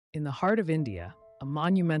In the heart of India, a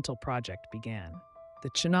monumental project began. The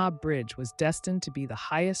Chenab Bridge was destined to be the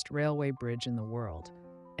highest railway bridge in the world.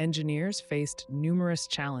 Engineers faced numerous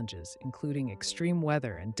challenges, including extreme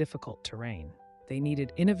weather and difficult terrain. They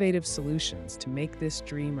needed innovative solutions to make this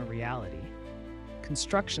dream a reality.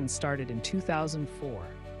 Construction started in 2004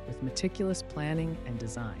 with meticulous planning and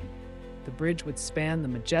design. The bridge would span the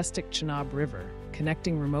majestic Chenab River,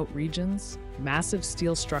 connecting remote regions. Massive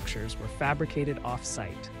steel structures were fabricated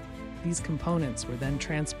off-site. These components were then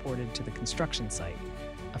transported to the construction site,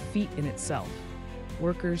 a feat in itself.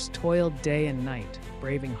 Workers toiled day and night,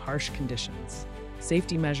 braving harsh conditions.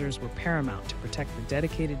 Safety measures were paramount to protect the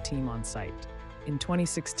dedicated team on site. In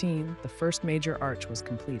 2016, the first major arch was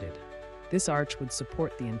completed. This arch would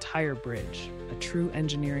support the entire bridge, a true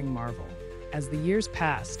engineering marvel. As the years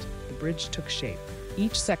passed, the bridge took shape.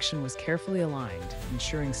 Each section was carefully aligned,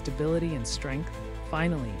 ensuring stability and strength.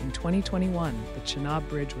 Finally, in 2021, the Chenab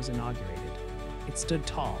Bridge was inaugurated. It stood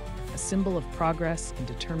tall, a symbol of progress and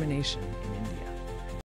determination in India.